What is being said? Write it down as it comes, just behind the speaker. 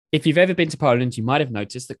If you've ever been to Poland, you might have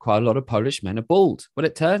noticed that quite a lot of Polish men are bald. Well,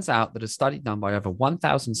 it turns out that a study done by over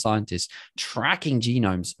 1,000 scientists tracking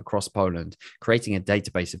genomes across Poland, creating a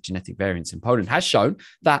database of genetic variants in Poland, has shown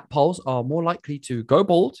that Poles are more likely to go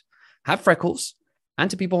bald, have freckles, and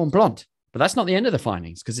to be born blonde. But that's not the end of the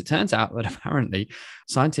findings, because it turns out that apparently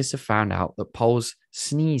scientists have found out that Poles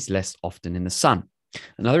sneeze less often in the sun.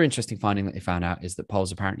 Another interesting finding that they found out is that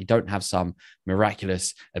Poles apparently don't have some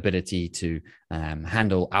miraculous ability to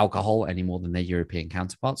handle alcohol any more than their European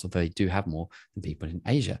counterparts, although they do have more than people in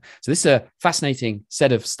Asia. So this is a fascinating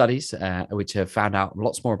set of studies which have found out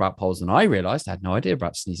lots more about Poles than I realized. I had no idea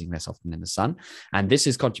about sneezing less often in the sun. And this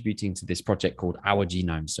is contributing to this project called Our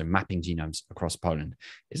Genome, so mapping genomes across Poland.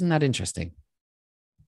 Isn't that interesting?